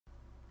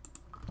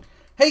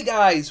Hey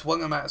guys,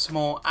 welcome back to some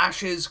more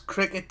Ashes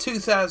Cricket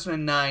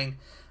 2009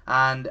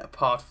 and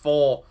part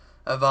 4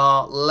 of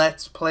our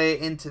Let's Play.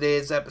 In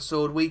today's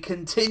episode we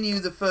continue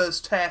the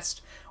first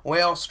test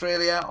where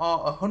Australia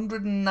are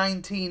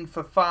 119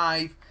 for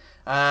 5.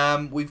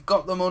 We've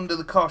got them under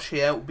the cosh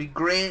here. It would be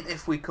great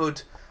if we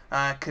could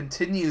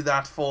continue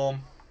that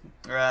form,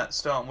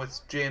 starting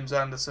with James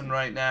Anderson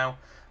right now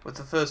with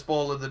the first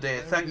ball of the day.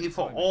 Thank you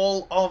for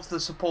all of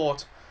the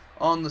support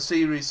on the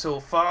series so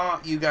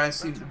far. You guys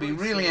seem to be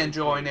really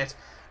enjoying it,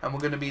 and we're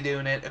going to be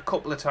doing it a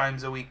couple of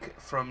times a week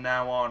from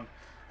now on.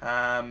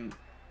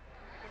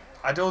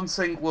 I don't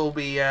think we'll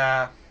be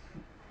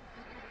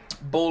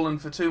bowling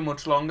for too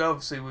much longer.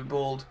 Obviously we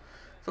bowled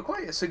for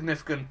quite a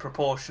significant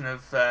proportion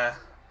of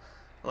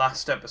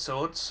last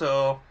episode,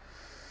 so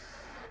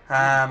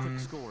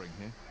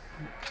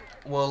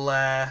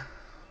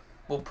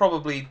we'll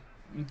probably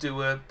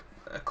do a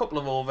couple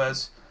of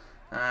overs.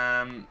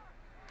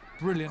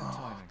 Brilliant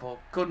timing. But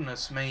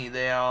goodness me,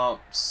 they are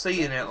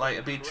seeing it like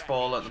a beach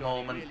ball at the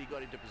moment. Really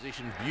got into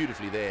position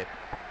beautifully there.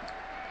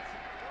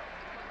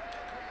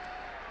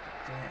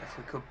 Great if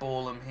we could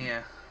bowl him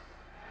here.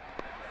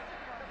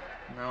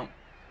 No,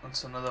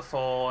 that's another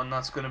 4, and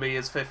that's going to be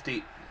his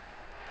 50.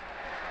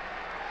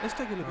 Let's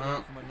take a look at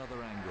it from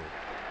another angle.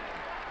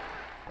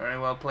 Very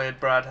well played,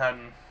 Brad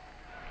Haddon.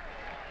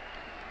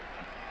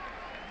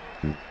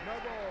 He's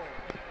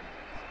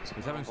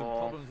having some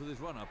problems with his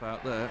run-up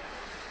out there.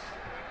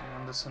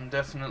 Anderson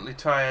definitely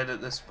tired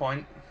at this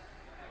point.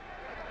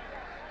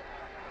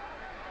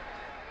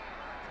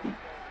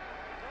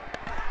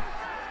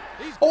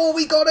 Oh,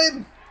 we got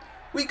him!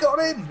 We got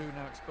him!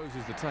 Now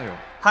exposes the tail.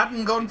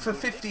 Hadn't gone for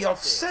 50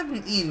 off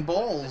 17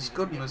 balls.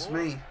 Goodness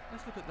me.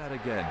 Let's look at that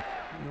again.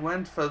 He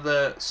went for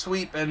the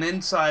sweep and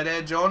inside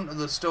edge onto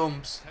the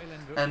stumps,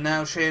 and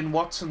now Shane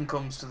Watson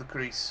comes to the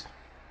crease.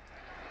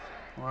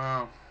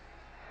 Wow.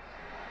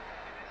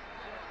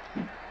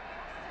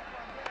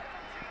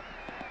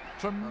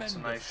 Tremendous. That's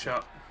a nice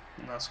shot.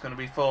 And that's going to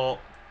be 4.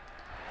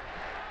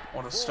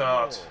 What a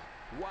start.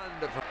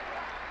 Wonderful.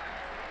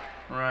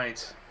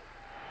 Right.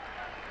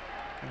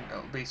 I think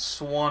that'll be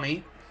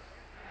Swanee.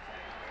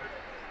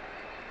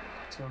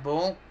 To the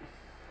ball.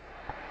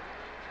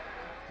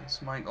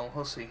 It's Michael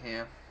Hussey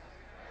here.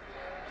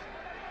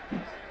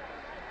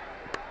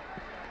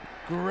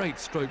 Great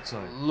stroke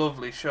play.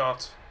 Lovely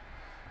shot.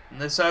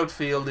 And this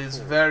outfield is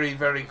very,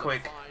 very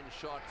quick. Fine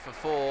shot for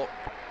 4.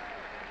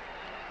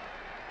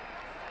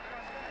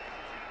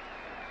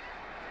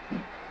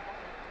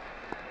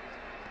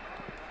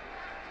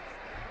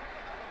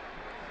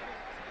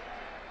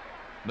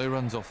 No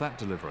runs off that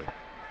delivery.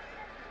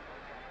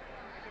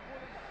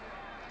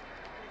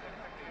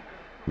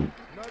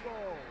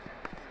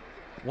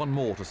 One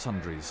more to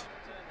sundries.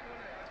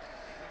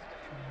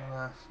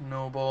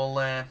 No ball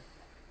there.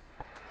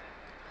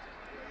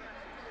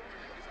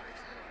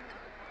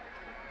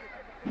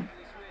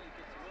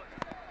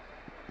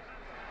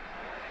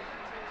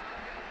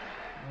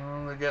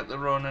 Well, they get the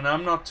run, and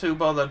I'm not too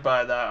bothered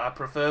by that. I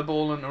prefer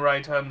bowling to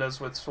right-handers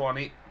with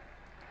Swanee.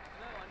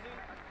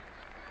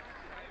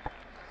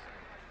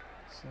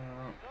 So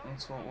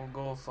that's what we'll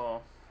go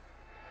for.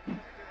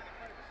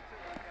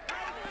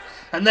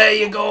 And there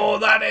you go,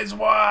 that is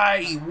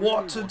why.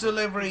 What a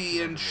delivery,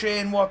 and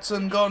Shane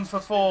Watson gone for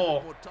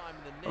 4.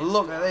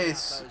 Look at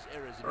this.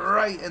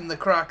 Right in the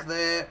crack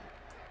there.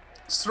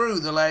 It's through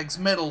the legs,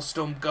 middle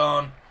stump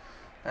gone.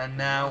 And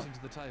now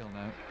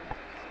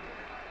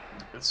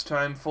it's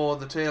time for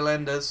the tail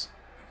enders.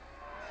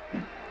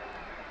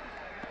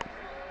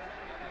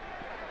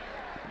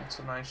 That's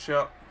a nice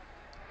shot.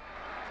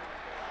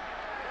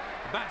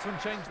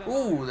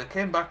 Ooh, they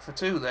came back for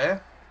 2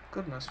 there.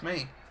 Goodness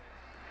me.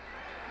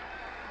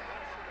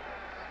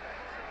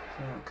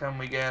 So can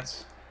we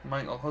get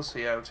Michael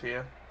Hussey out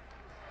here?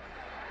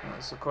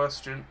 That's the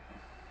question.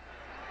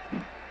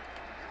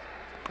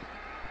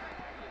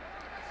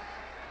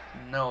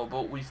 No,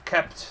 but we've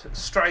kept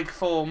strike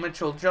for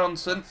Mitchell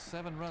Johnson.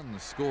 7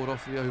 runs scored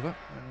off the over.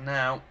 And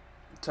now,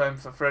 time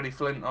for Freddie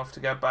Flintoff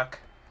to get back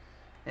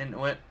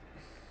into it.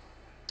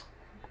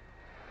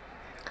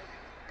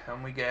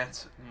 Can we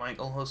get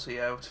Michael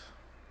Hussey out?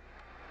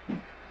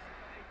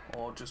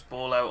 Or just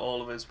bowl out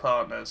all of his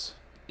partners?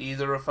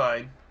 Either are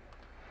fine.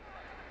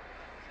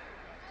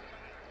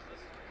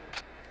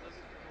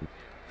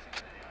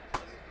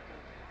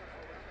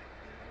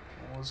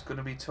 It's going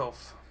to be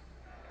tough.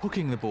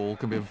 Hooking the ball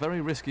can be a very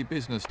risky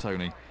business,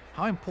 Tony.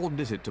 How important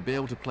is it to be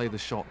able to play the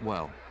shot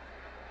well?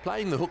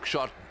 Playing the hook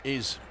shot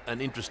is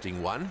an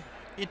interesting one.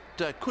 It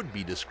could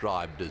be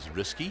described as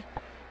risky,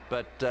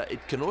 but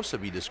it can also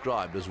be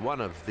described as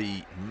one of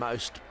the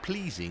most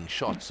pleasing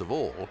shots of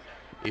all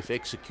if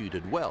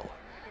executed well.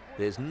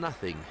 There's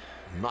nothing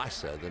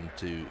nicer than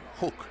to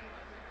hook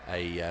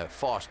a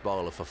fast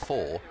bowler for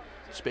 4,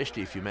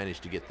 especially if you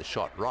manage to get the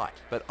shot right.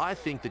 But I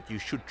think that you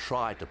should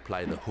try to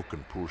play the hook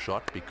and pull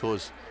shot,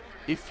 because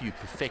if you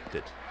perfect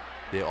it,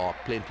 there are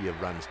plenty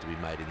of runs to be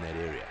made in that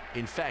area.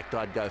 In fact,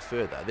 I'd go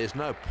further. There's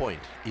no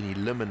point in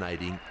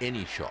eliminating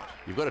any shot.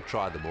 You've got to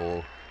try them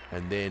all,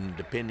 And then,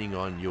 depending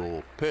on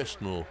your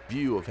personal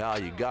view of how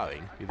you're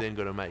going, you're then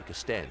going to make a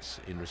stance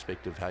in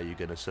respect of how you're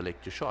going to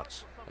select your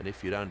shots. And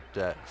if you don't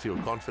feel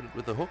confident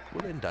with the hook,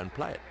 well then don't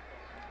play it.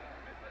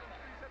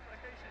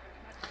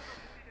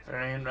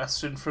 Very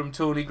interesting from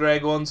Tony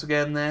Gregg once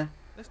again there.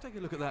 Let's take a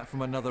look at that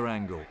from another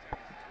angle.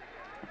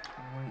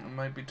 I think it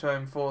might be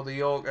time for the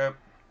Yorker.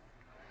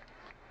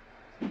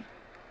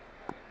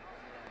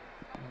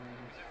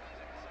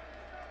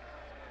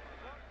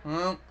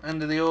 Well,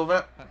 end of the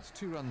over. That's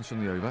 2 runs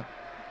from the over.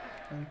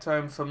 And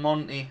time for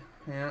Monty.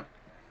 Yeah.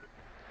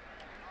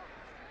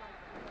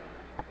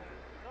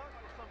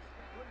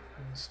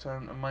 It's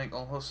time to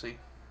Michael Hussey.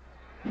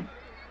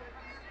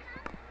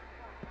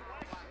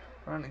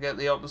 Trying to get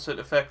the opposite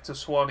effect to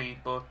Swanee,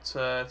 but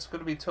it's going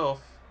to be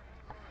tough.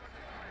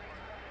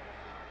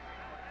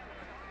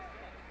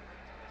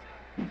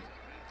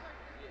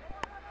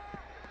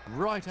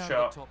 Right out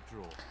Shot. the top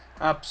draw.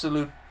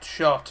 Absolute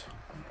shot.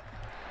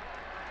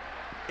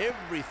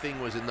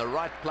 Everything was in the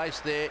right place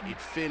there. It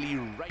fairly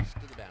raced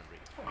to the boundary.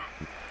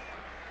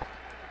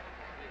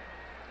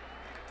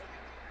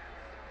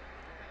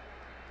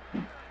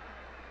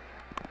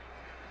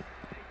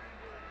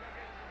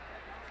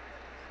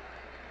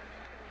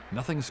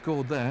 Nothing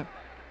scored there.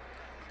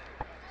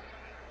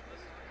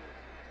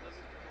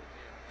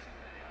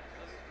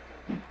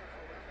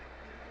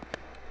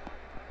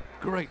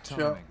 Great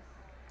timing. Shot.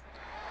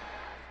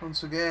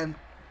 Once again,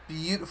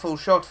 beautiful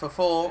shot for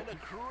 4. And a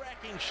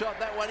cracking shot,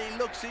 that one. He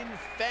looks in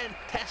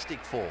fantastic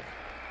form.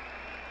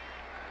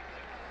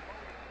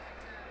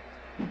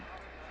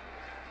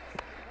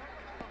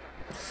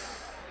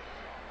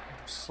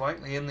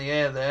 Slightly in the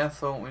air there.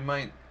 Thought we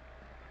might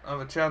have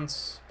a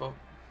chance, but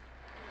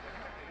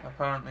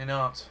apparently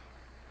not.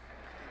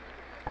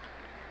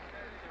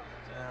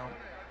 Now,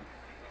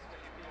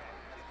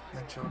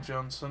 Mitchell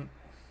Johnson.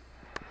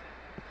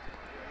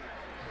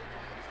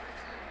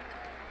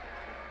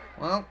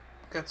 Well,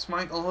 gets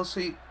Michael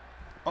Hussey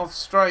off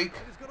strike.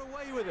 He's got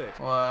away with it.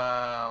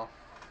 Wow.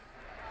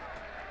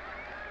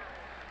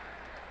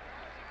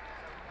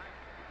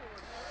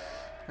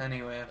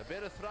 Anyway, A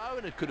better throw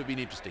and it could have been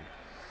interesting.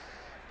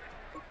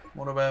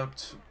 what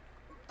about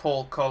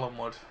Paul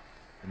Collingwood?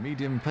 The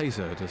medium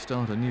pacer to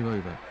start a new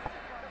over.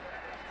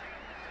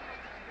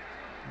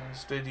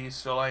 Instead,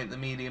 used to like the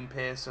medium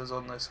pacers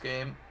on this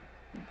game.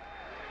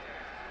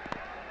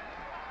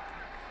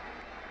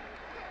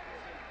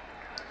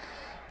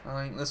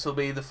 I think this will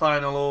be the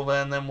final over,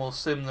 and then we'll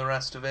sim the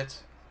rest of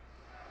it.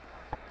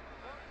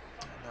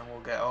 And then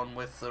we'll get on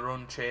with the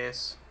run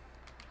chase.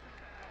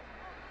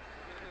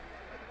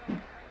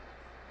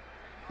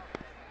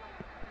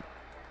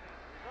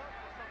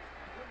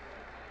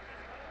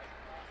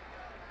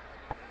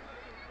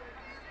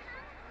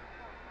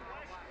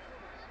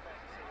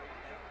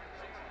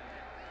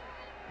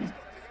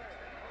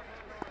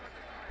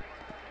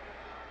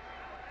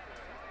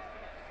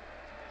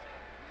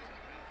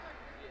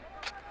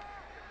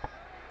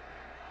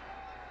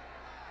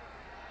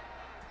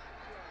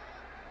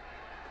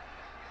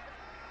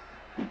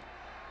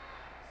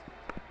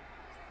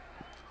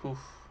 Oof.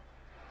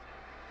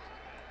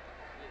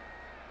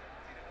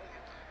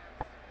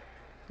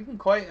 Been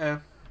quite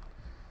a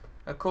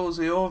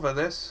cosy over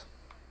this.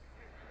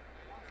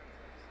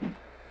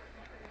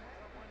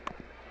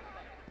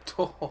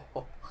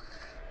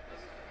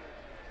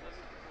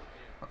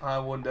 I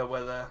wonder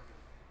whether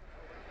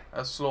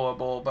a slower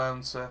ball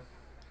bouncer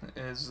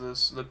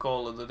is the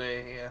call of the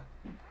day here.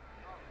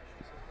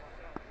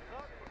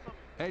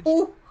 Edge.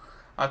 Ooh!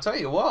 I tell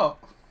you what.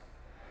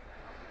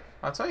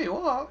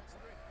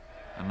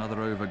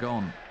 Another over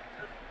gone.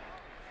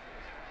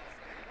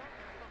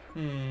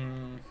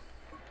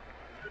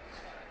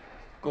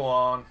 Go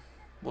on.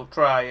 We'll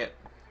try it.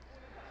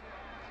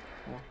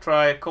 We'll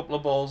try a couple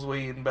of balls with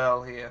Ian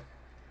Bell here.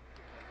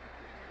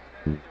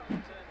 The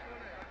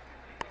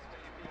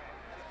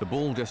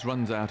ball just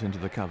runs out into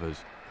the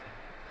covers.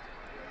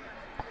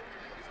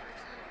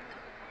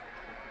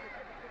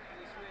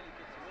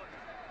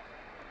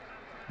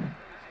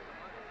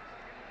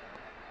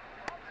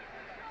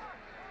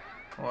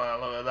 Well,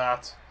 look at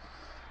that.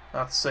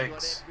 That's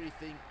Got 6.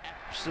 everything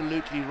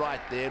absolutely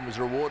right there and was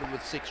rewarded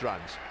with 6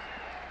 runs.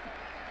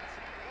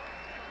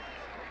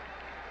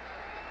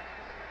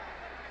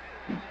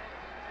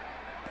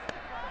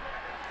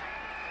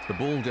 The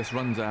ball just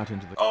runs out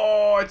into the...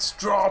 Oh, it's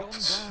dropped.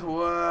 It's gone down.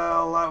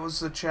 Well, that was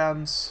the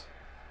chance.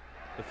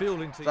 The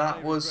fielding team...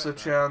 That may was the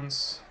regret that.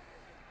 chance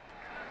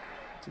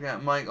to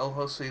get Michael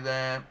Hussey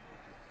there.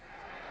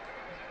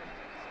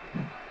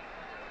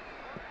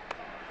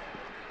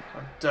 I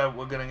doubt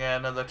we're going to get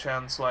another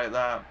chance like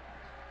that.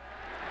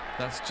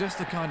 That's just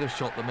the kind of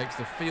shot that makes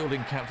the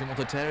fielding captain want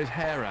to tear his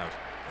hair out.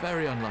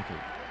 Very unlucky.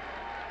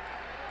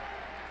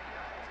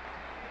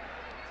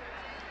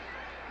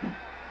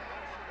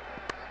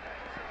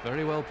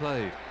 Very well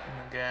played.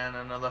 And again,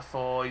 another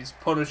 4. He's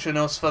punishing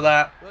us for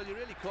that. Well, you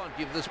really can't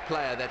give this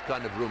player that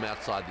kind of room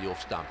outside the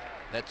off stump.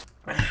 That's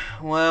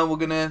Well, we're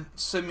going to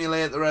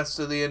simulate the rest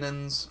of the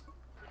innings.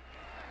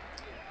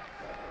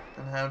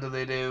 And how do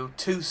they do?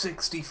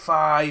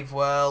 265.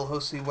 Well,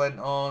 Hussey went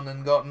on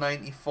and got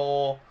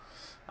 94.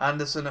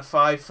 Anderson a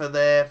 5 for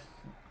there.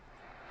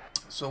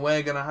 So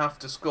we're going to have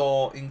to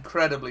score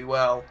incredibly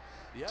well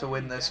to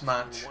win this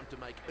match. Want to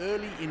make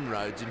early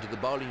inroads into the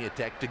bowling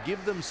attack to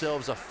give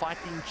themselves a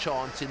fighting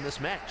chance in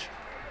this match.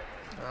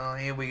 Oh,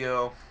 here we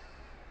go.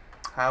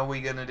 How are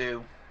we going to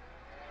do?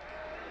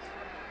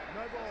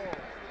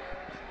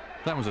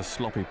 That was a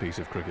sloppy piece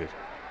of cricket.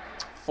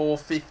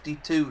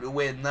 452 to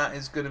win. That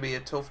is going to be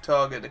a tough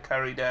target to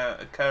carry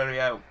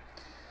out.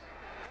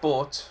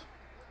 But,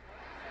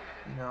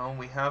 you know,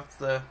 we have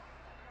the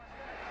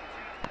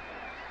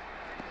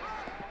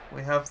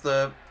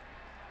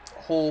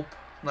hope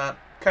that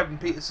Kevin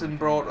Pietersen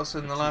brought us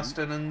in the last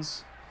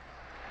innings.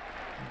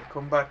 We'll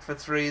come back for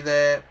 3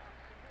 there.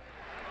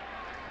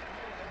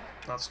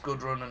 That's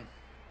good running.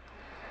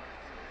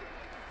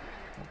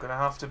 We're going to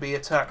have to be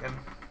attacking.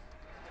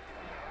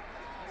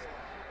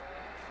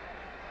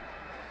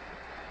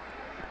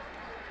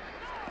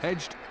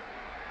 Edged.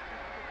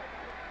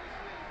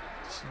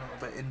 Just a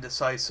little bit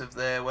indecisive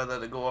there whether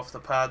to go off the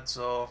pads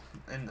or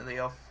into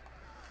the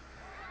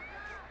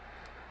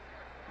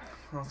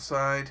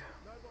offside.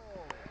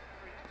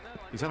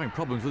 He's having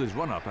problems with his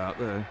run-up out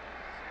there.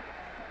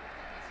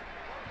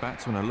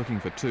 Batsmen are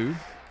looking for 2.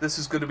 This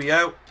is going to be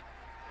out.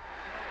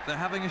 They're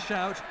having a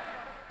shout.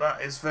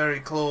 That is very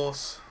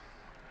close.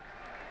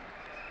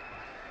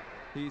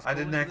 I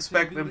didn't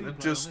expect them to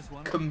just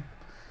come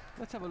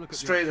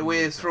straight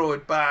away throw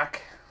it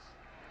back.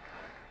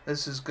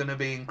 This is going to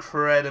be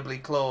incredibly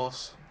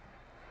close.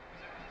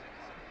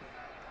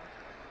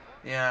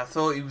 Yeah, I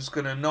thought he was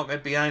going to knock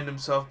it behind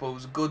himself, but it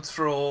was a good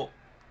throw.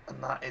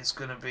 And that is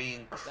going to be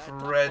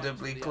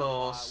incredibly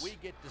close. We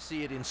get to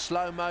see it in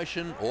slow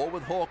motion or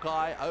with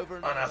Hawkeye over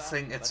and over. I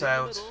think it's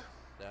out.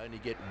 They only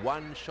get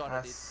 1 shot I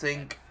at it.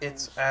 think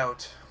it's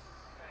out.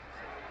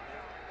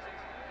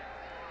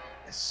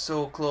 It's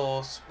so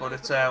close, but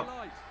it's out.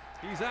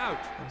 He's out.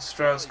 And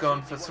Strauss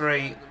gone for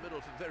 3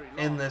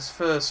 in this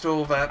first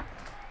over.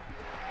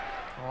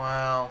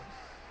 Wow.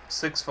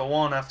 6 for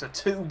 1 after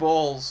 2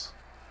 balls.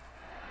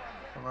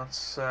 And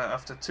that's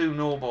after 2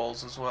 no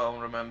balls as well,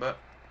 remember.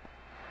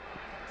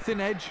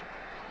 Thin edge.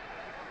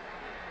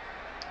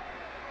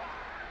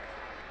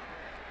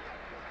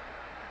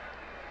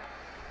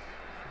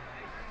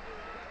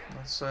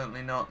 That's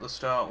certainly not the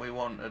start we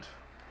wanted.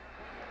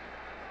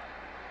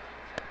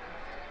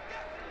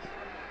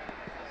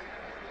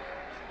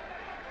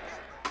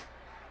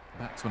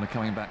 Batsmen are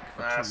coming back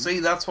for 2. See,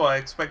 that's what I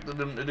expected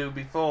him to do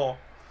before.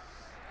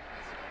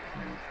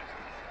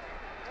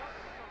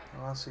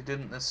 Unless he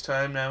didn't this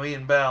time. Now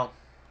Ian Bell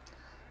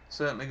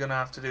certainly going to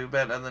have to do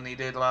better than he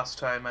did last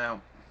time out.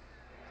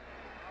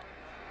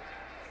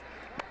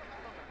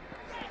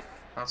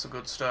 That's a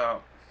good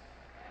start.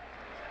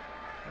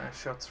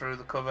 Nice shot through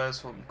the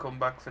covers. We can come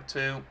back for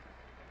 2.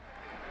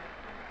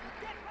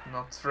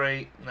 Not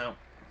 3. No.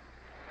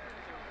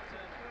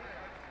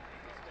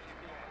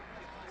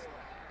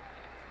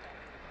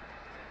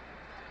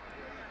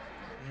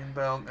 Ian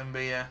Bell can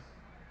be a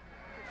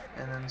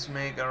innings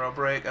maker or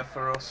breaker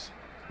for us.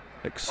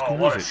 Exquisite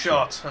what a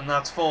shot. And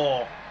that's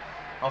 4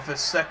 off his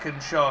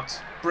second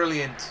shot.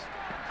 Brilliant.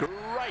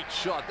 Great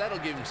shot. That'll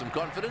give him some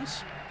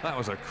confidence. That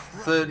was a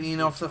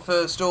 13 off the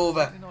first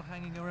over. Not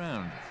hanging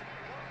around.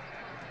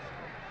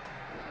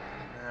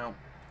 Now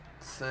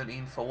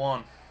 13 for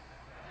 1.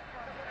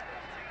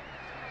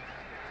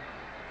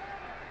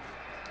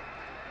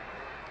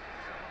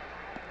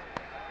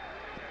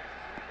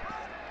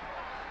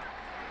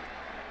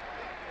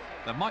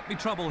 There might be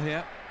trouble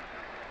here.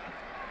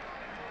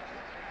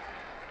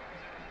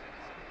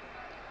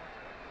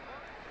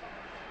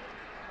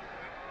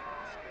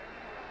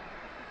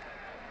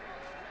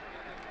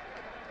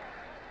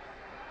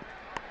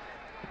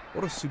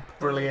 What a superb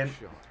Brilliant.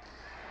 shot.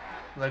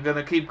 They're going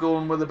to keep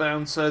going with the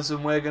bouncers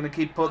and we're going to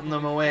keep putting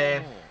them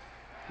away.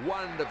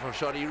 Wonderful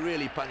shot. He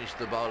really punished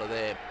the bowler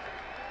there.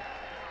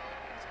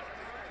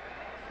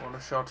 What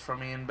a shot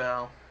from Ian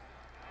Bell.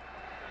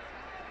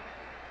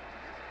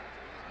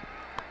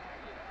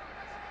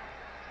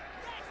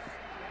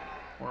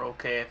 We're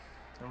okay.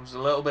 It was a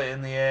little bit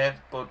in the air,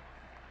 but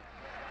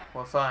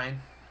we're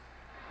fine.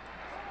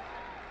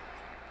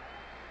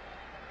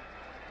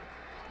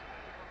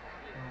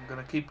 I'm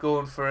going to keep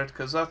going for it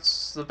because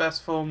that's the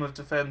best form of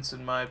defence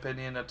in my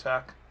opinion,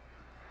 attack.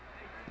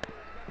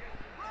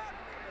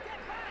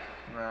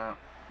 Nah.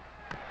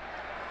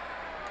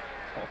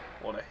 Oh,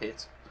 what a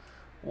hit.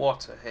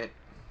 What a hit.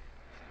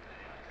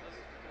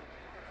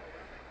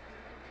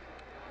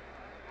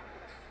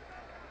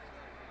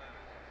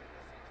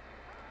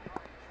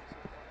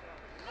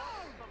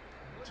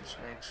 Just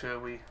make sure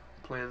we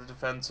play the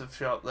defensive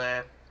shot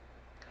there.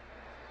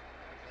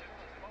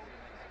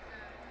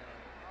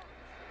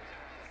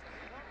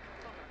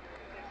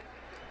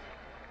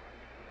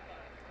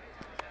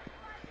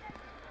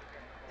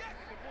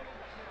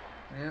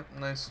 Yep,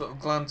 nice little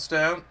glance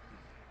down.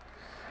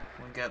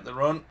 We get the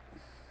run.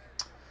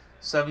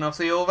 7 off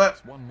the over.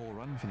 One more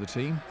run for the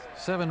team.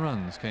 7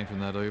 runs came from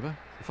that over.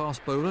 The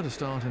fast bowler to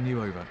start a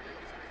new over.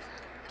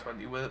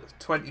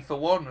 20 for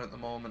 1 at the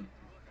moment.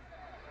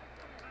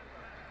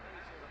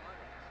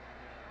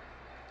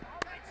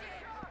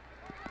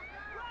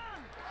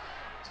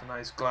 It's a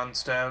nice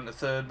glance down to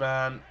third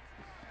man.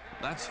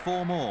 That's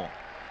 4 more.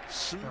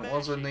 It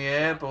was in the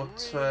air,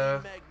 but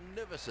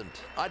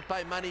magnificent. I'd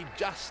pay money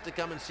just to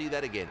come and see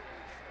that again.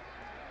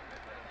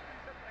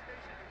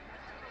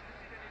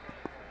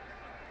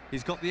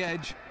 He's got the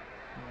edge.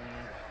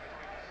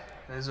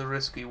 There's a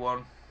risky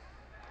one.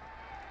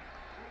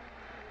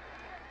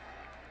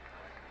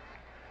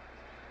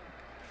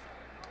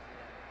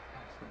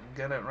 If we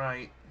can get it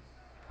right.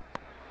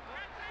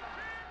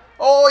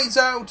 Oh, he's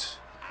out!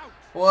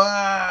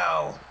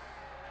 Wow!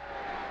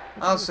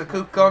 Alistair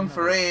Cook gone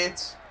for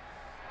 8.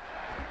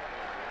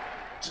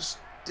 Just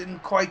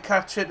didn't quite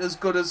catch it as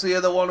good as the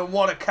other one, and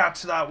what a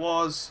catch that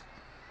was!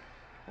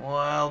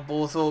 Well,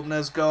 both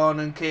openers gone,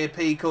 and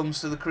KP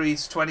comes to the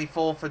crease.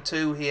 24 for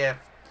 2 here.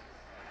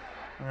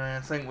 I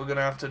think we're going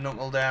to have to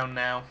knuckle down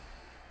now.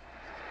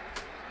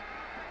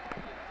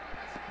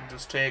 And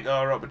just take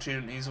our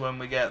opportunities when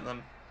we get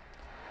them.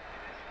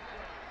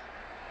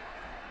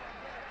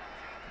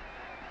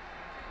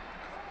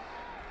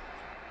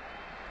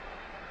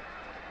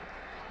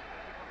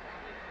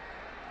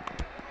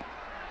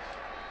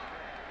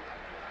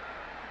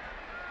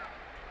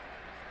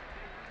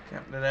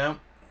 Counting it out.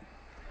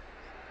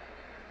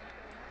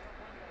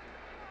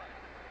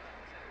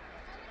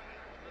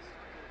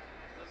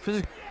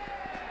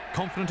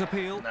 Confident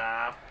appeal.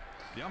 Nah.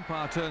 The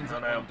umpire turns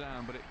that one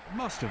down, but it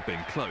must have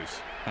been close.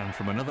 And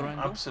from another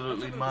angle,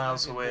 Absolutely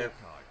miles away.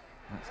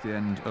 that's the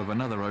end of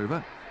another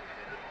over.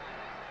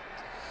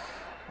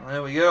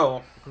 There we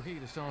go. The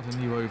cricketer to start a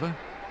new over.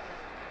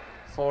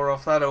 4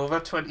 off that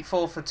over.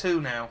 24 for 2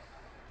 now.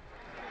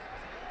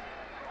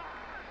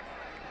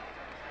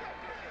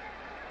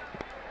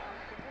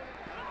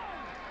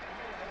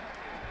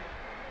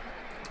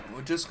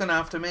 We're just going to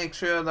have to make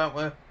sure that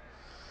we're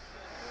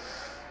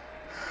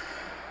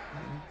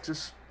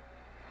just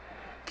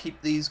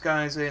keep these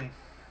guys in.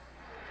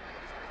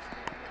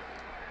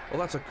 Well,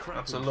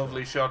 that's a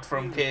lovely shot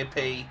from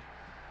KP.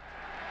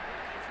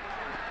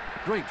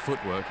 Great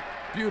footwork.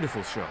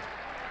 Beautiful shot.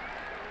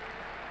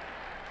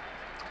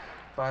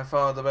 By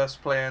far the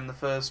best player in the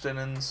first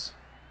innings.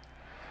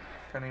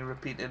 Can he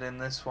repeat it in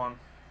this one?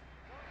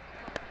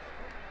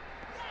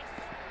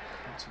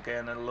 Once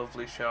again, a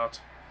lovely shot.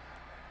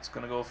 It's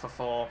going to go for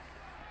 4.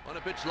 On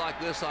a pitch like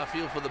this, I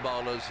feel for the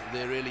bowlers,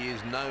 there really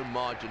is no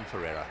margin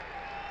for error.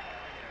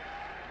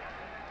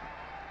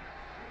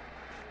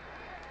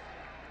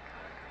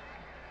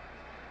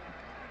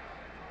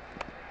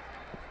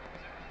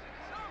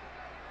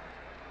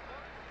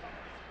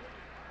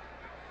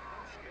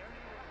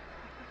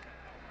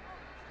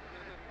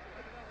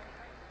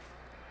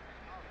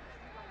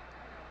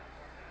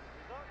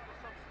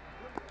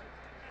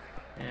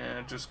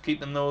 Yeah, just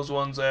keeping those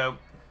ones out.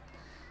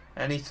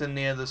 Anything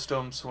near the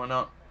stumps, we're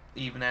not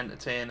even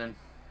entertaining.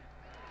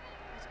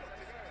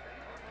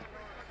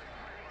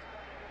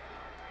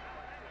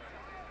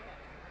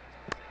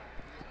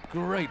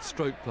 Great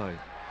stroke play.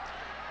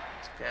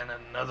 Again,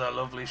 another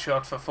lovely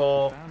shot for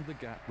 4. Found the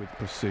gap with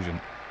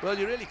precision. Well,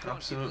 you really can't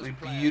Absolutely keep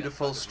this player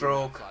beautiful outside the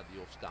stroke. outside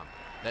the off stump.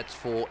 That's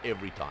 4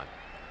 every time.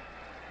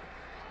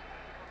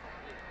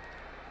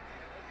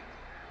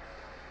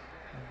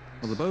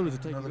 Well, the bowlers are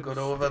taking Another a bit good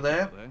of over stick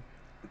there. out there.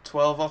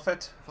 12 off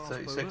it. Fast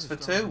 36 bowler for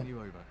to start a 2. new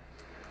over.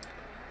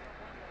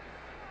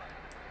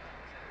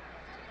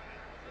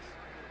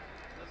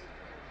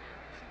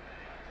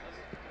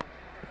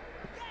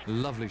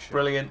 Lovely shot.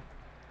 Brilliant.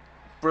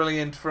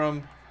 Brilliant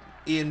from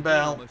Ian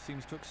Bell. Almost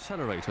seems to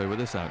accelerate over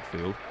this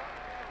outfield.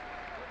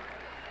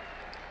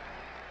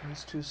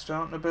 These two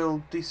starting to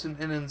build decent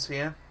innings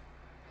here.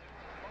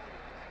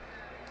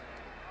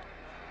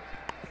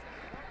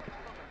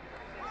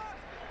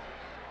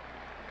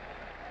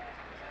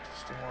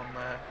 Just the one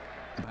there.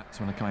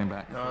 Batsmen are coming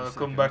back. No, they'll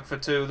come back for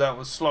 2. That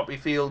was sloppy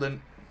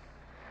fielding.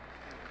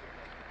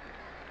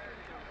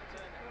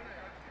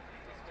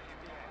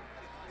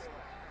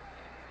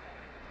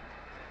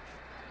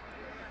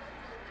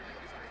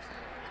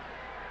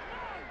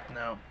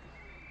 No.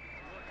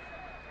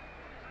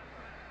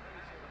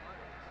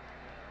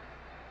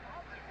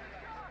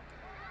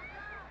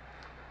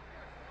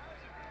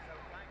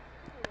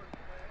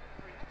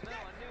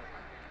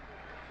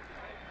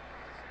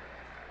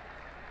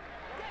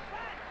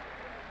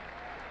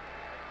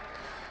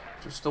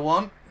 Just the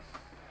one.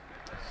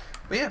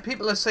 But yeah,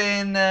 people are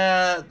saying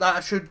that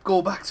I should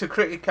go back to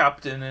Cricket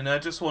Captain, and I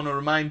just want to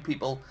remind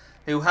people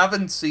who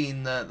haven't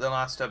seen the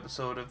last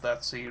episode of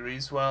that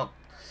series, well,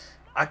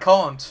 I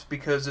can't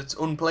because it's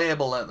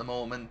unplayable at the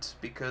moment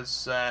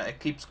because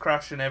it keeps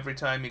crashing every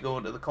time you go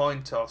into the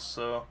coin toss.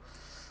 So,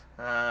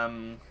 you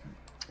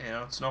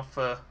know, it's not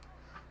for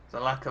the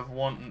lack of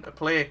wanting to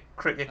play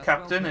Cricket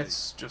Captain.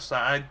 It's just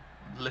that I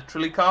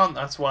literally can't.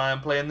 That's why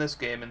I'm playing this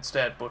game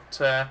instead. But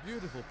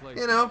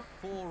you know,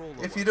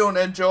 if you don't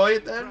enjoy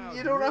it, then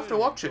you don't have to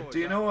watch it. Do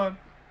you know what?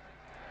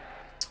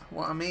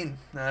 what I mean.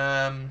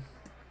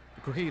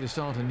 Crookie to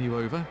start a new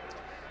over.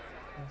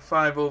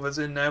 5 overs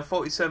in now,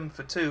 47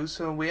 for 2,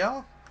 so we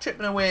are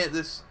chipping away at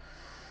this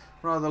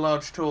rather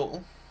large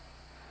total.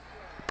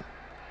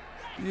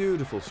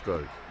 Beautiful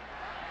stroke.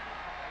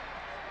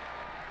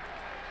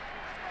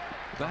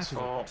 That's That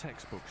is four. a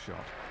textbook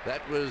shot.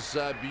 That was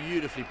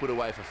beautifully put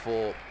away for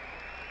 4.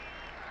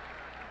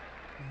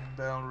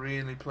 Bell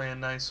really playing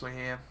nicely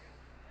here.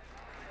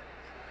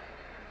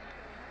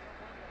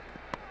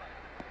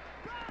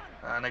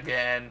 And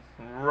again,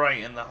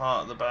 right in the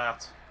heart of the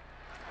bat.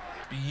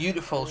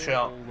 Beautiful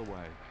shot. All the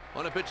way.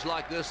 On a pitch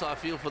like this, I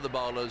feel for the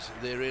bowlers.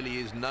 There really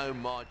is no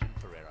margin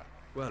for error.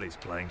 Well, he's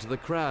playing to the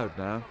crowd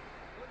now.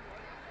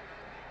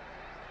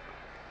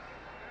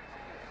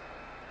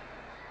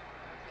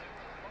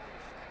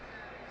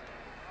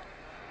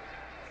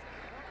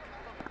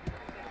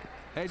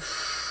 Edge.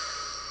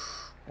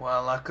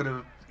 Well, that could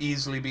have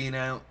easily been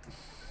out.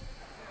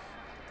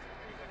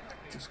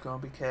 Just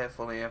gotta be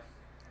careful here.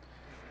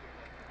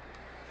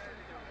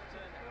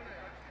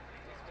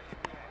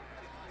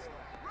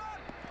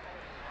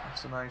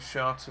 That's a nice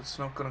shot. It's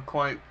not going to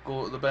quite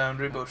go to the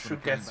boundary, but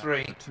should get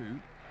 3. 2.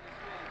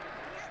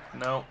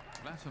 No.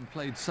 Latham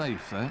played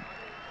safe there.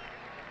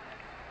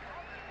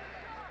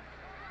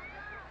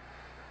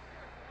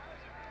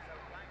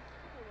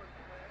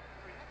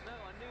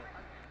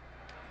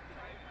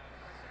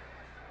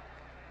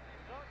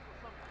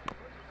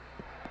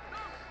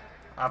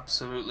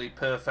 Absolutely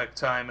perfect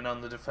timing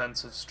on the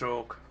defensive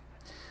stroke.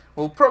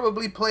 We'll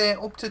probably play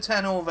up to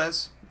 10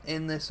 overs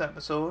in this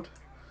episode.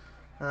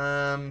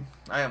 I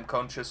am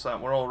conscious that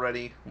we're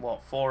already,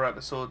 4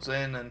 episodes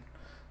in and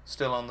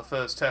still on the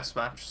first test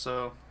match,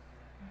 so...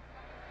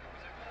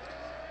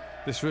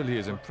 This really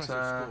is impressive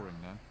scoring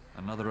now.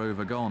 Another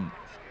over gone.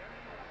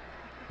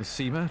 The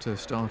Seamer to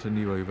start a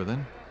new over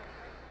then.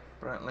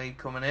 Brett Lee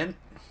coming in.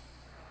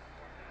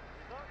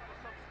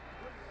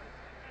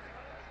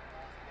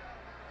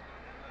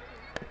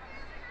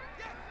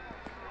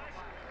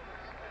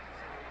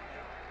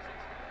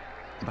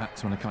 The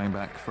batsmen are coming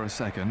back for a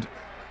second.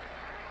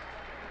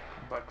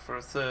 Back for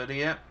a third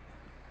here.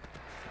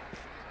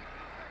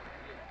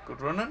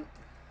 Good running.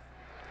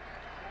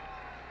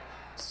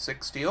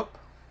 60 up.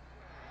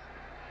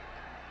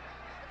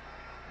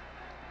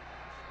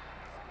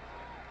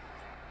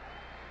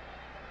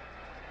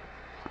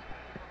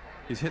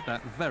 He's hit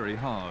that very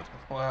hard.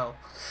 Well,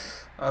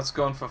 that's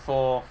gone for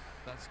 4.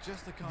 That's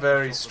just the kind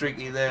Very of shot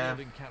streaky that there.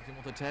 fielding captain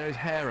want to tear his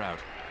hair out.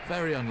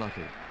 Very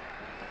unlucky.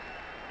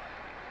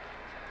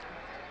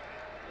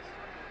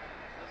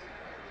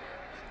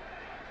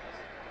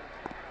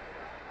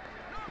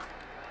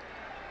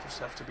 Just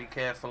have to be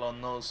careful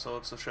on those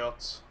sorts of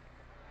shots.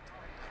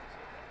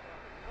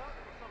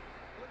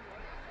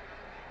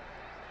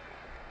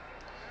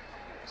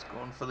 He's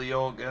going for the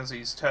Yorkers,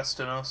 he's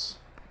testing us.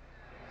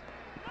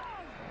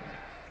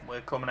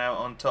 We're coming out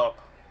on top.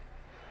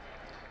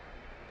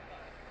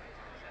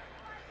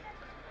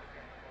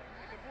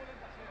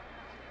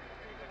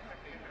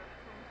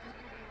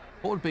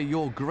 What would be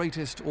your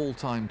greatest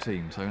all-time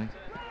team, Tony?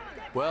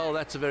 Well,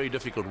 that's a very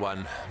difficult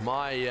one.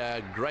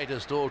 My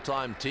greatest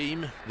all-time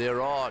team,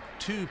 there are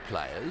 2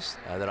 players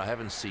that I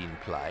haven't seen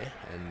play,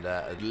 and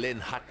Len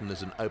Hutton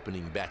is an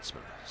opening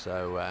batsman.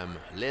 So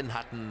Len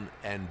Hutton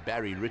and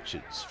Barry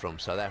Richards from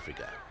South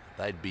Africa,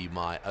 they'd be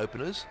my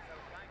openers.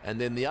 And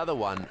then the other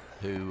one,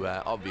 who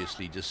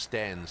obviously just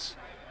stands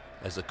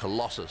as a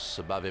colossus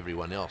above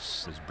everyone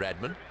else, is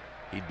Bradman.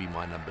 He'd be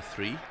my number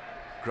 3.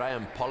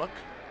 Graham Pollock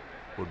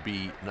would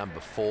be number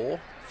 4,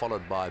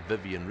 followed by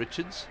Vivian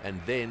Richards,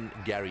 and then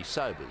Gary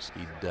Sobers.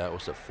 He'd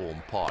also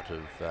form part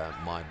of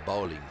my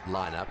bowling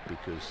lineup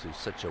because he's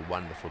such a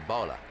wonderful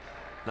bowler.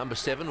 Number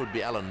 7 would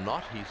be Alan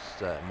Knott.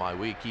 He's my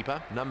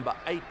wicketkeeper. Number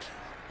 8,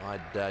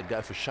 I'd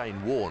go for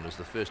Shane Warne as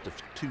the first of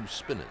 2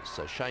 spinners.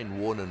 So Shane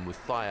Warne and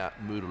Muthaiya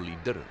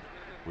Murali-Dhiran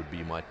would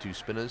be my 2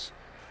 spinners.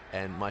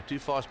 And my 2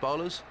 fast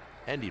bowlers,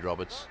 Andy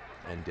Roberts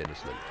and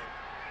Dennis Lilly.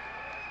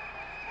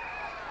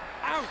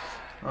 Out!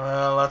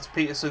 Well, that's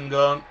Pietersen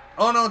gone.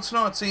 Oh no, it's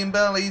not. It's Ian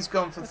Bell. He's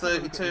gone for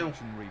 32.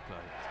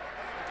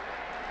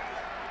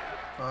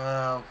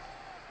 Well,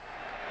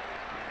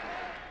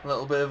 a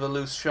little bit of a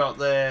loose shot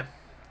there.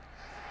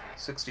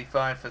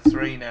 65 for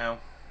 3 now.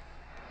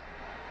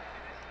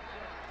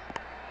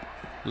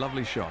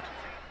 Lovely shot.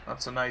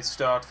 That's a nice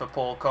start for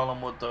Paul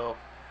Collingwood, though.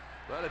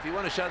 Well, if you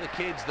want to show the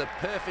kids the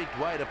perfect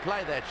way to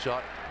play that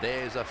shot,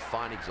 there's a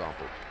fine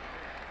example.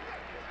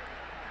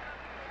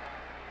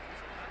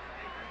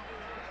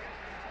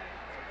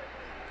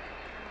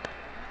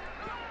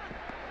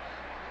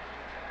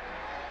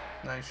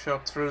 Nice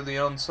shot through the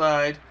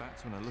onside.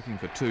 Batsmen are looking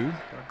for 2. Gonna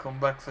come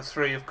back for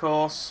 3, of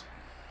course.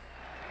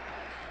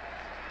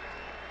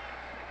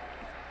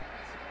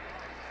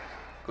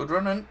 Good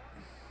running.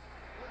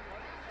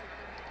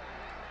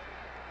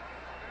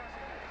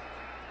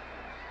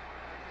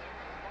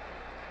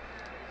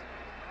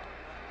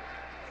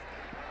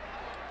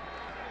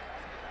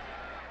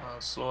 Oh,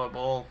 slower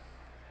ball.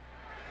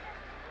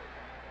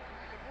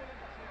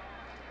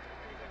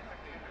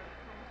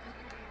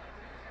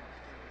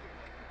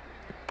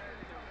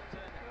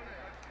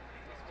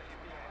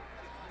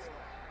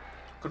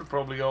 Could have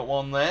probably got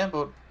one there,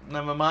 but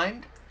never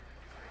mind.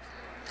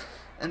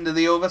 End of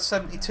the over,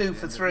 72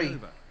 for 3.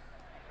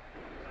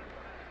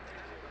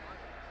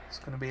 It's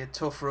going to be a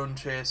tough run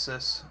chase,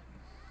 this.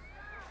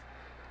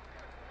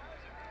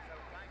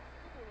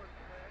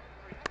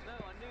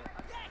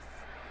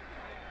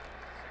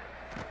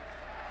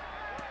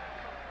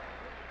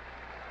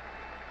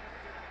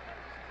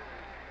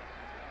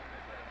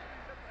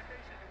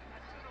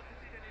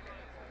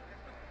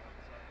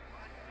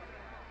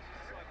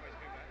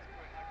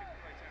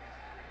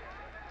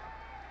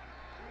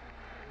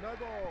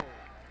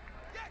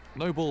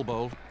 No ball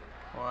bowled.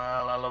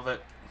 Well, I love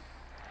it.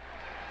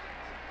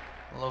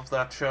 Love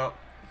that shot.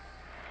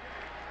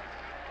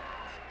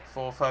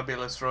 4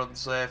 fabulous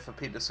runs there for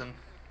Pietersen.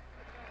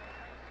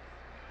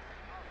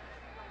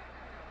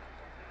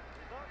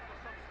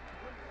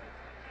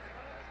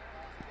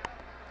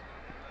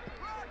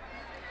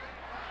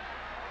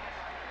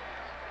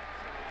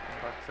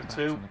 Back for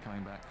 2.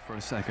 Coming back for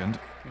a second.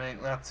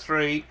 Make that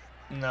 3.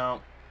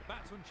 No.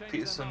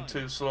 Pietersen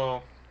too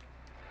slow.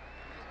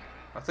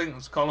 I think it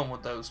was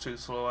Collingwood that was too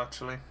slow,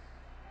 actually.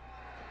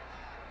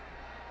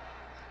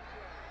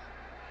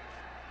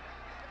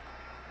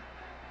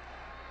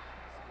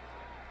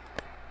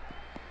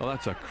 Well,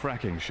 that's a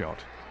cracking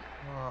shot.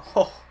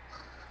 Oh,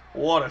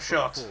 what a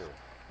shot.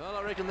 Well,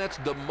 I reckon that's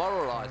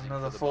demoralising.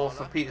 Another for the 4 for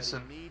bowler,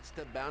 Pietersen. but he needs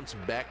to bounce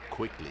back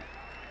quickly.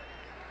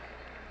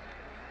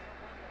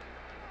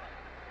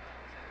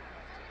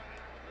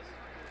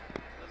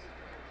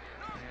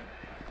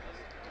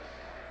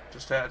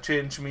 Just had to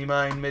change my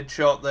mind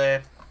mid-shot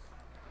there.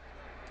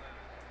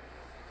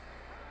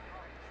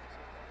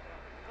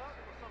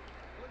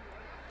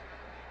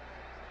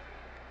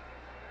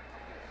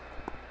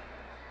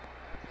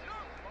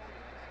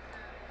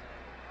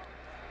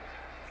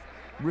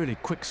 Really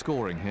quick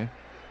scoring here.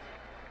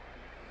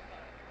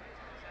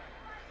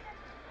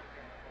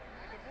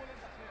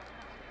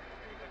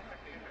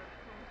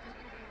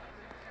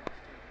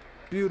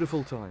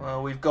 Beautiful time.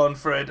 Well, we've gone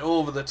for it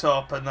over the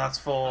top, and that's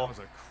 4. That was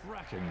a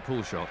cracking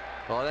pull shot.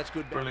 Oh, that's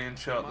good. Brilliant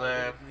shot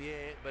there.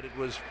 Yeah, but it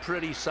was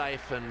pretty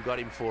safe and got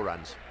him 4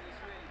 runs.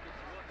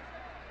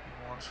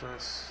 Watch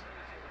this.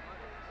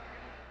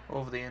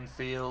 Over the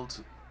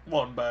infield.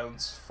 1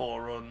 bounce,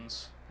 4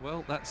 runs.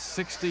 Well, that's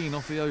 16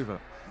 off the over.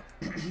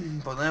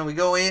 But there we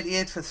go,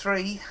 88 for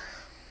 3.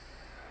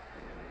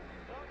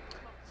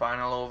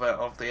 Final over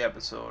of the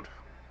episode.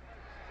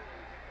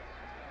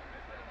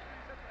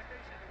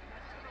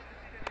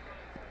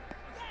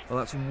 Well,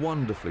 that's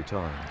wonderfully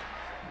timed.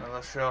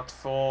 Another shot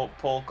for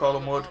Paul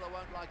Collingwood. I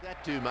won't like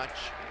that too much.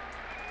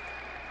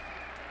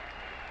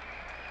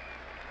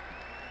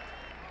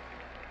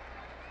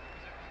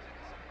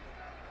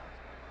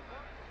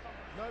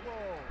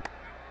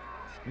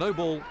 No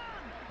ball.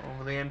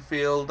 Over the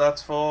infield,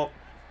 that's 4.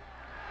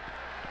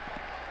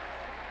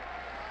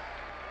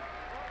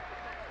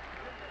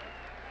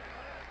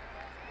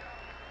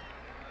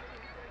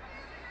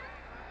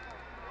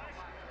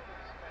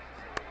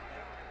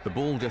 The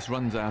ball just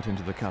runs out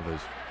into the covers.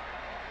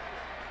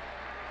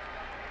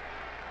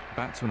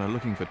 Batsmen are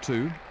looking for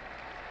 2.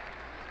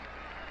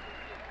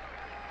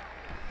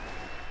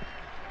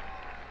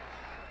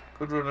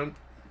 Good running. And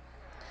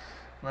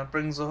that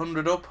brings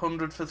 100 up,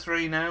 100 for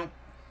 3 now.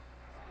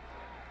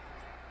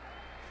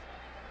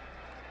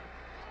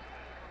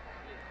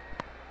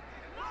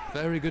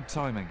 Very good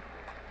timing.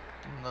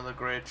 Another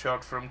great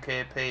shot from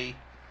KP.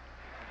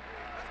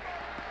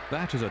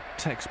 That is a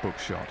textbook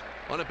shot.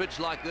 On a pitch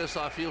like this,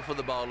 I feel for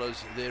the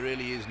bowlers, there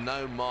really is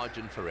no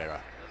margin for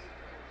error.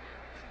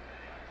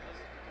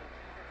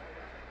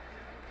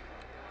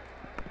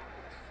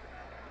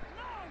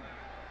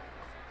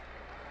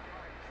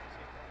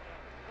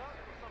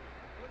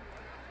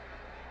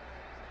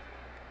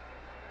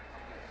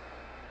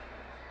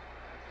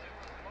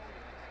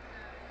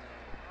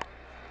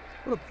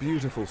 What a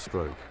beautiful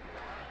stroke.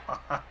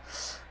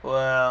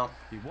 Well,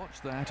 He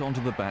watched that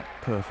onto the bat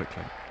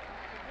perfectly.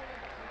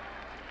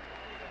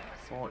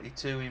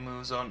 42 he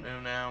moves on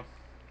to now.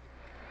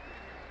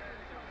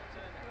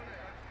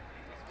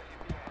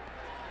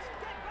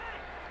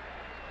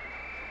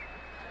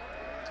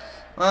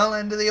 Well,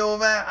 end of the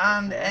over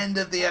and end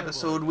of the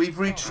episode. We've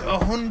reached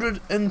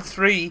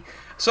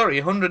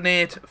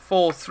 108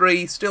 for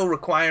 3, still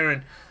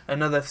requiring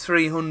another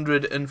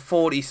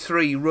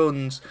 343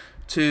 runs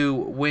to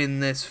win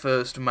this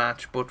first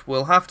match, but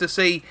we'll have to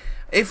see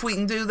if we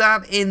can do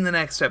that in the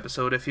next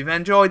episode. If you've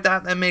enjoyed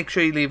that, then make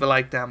sure you leave a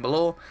like down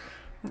below.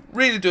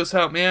 Really does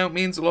help me out,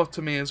 means a lot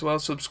to me as well.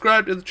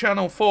 Subscribe to the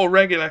channel for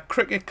regular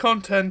cricket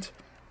content,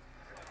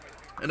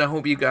 and I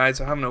hope you guys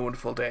are having a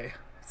wonderful day.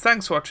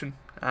 Thanks for watching,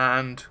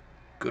 and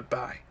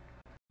goodbye.